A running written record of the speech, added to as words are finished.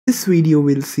This video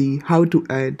will see how to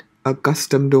add a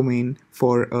custom domain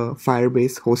for a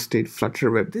Firebase hosted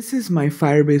Flutter web. This is my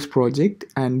Firebase project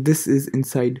and this is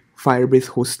inside Firebase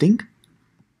Hosting.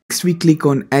 Next we click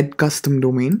on add custom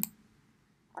domain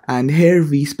and here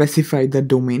we specify the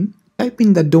domain. Type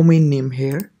in the domain name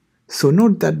here. So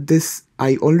note that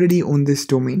I already own this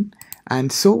domain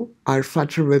and so our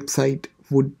Flutter website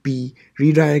would be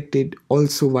redirected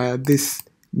also via this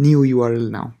new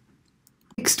URL now.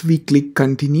 Next we click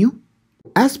continue.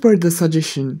 As per the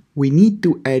suggestion, we need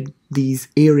to add these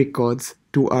A records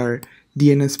to our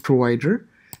DNS provider.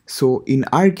 So in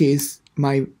our case,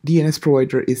 my DNS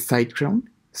provider is Siteground.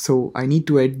 So I need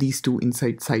to add these two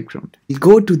inside Siteground. We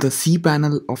go to the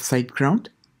cPanel of Siteground.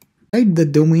 Inside the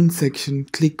domain section,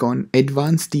 click on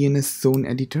Advanced DNS Zone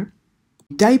Editor.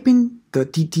 Type in the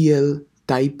TTL,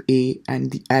 type A and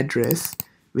the address,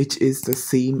 which is the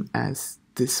same as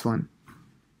this one.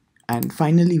 And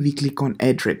finally, we click on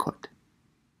Add Record.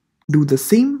 Do the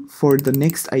same for the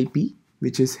next IP,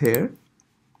 which is here,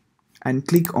 and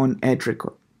click on Add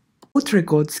Record. Both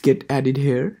records get added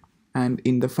here, and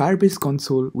in the Firebase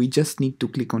console, we just need to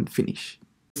click on Finish.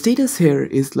 The status here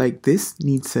is like this,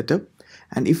 needs setup,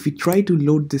 and if we try to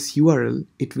load this URL,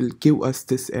 it will give us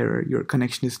this error, your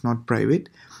connection is not private,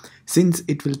 since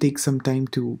it will take some time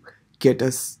to get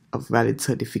us a valid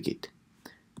certificate.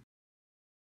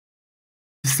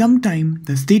 Sometime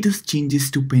the status changes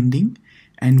to pending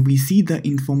and we see the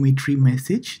informatory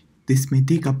message. This may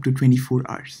take up to 24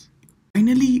 hours.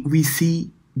 Finally, we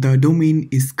see the domain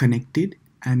is connected,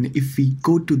 and if we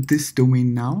go to this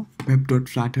domain now,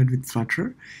 web.flutter with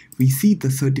Flutter, we see the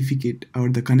certificate or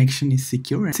the connection is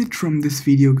secure. That's it from this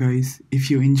video, guys. If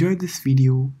you enjoyed this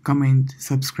video, comment,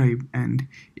 subscribe, and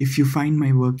if you find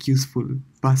my work useful,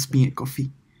 pass me a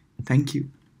coffee. Thank you.